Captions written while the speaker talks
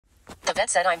The vet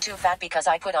said I'm too fat because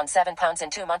I put on 7 pounds in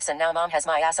 2 months and now mom has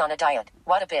my ass on a diet.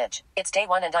 What a bitch. It's day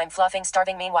 1 and I'm fluffing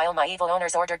starving. Meanwhile my evil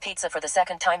owners ordered pizza for the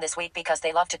second time this week because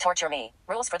they love to torture me.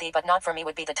 Rules for thee but not for me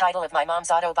would be the title of my mom's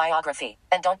autobiography.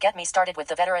 And don't get me started with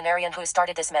the veterinarian who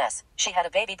started this mess. She had a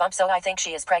baby bump so I think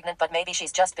she is pregnant but maybe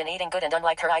she's just been eating good and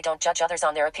unlike her I don't judge others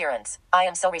on their appearance. I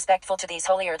am so respectful to these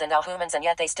holier than thou humans and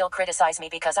yet they still criticize me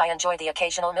because I enjoy the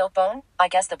occasional milk bone? I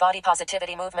guess the body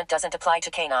positivity movement doesn't apply to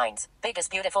canines. Big is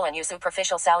beautiful and you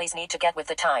superficial Sallys need to get with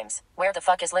the times. Where the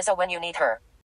fuck is Lizzo when you need her?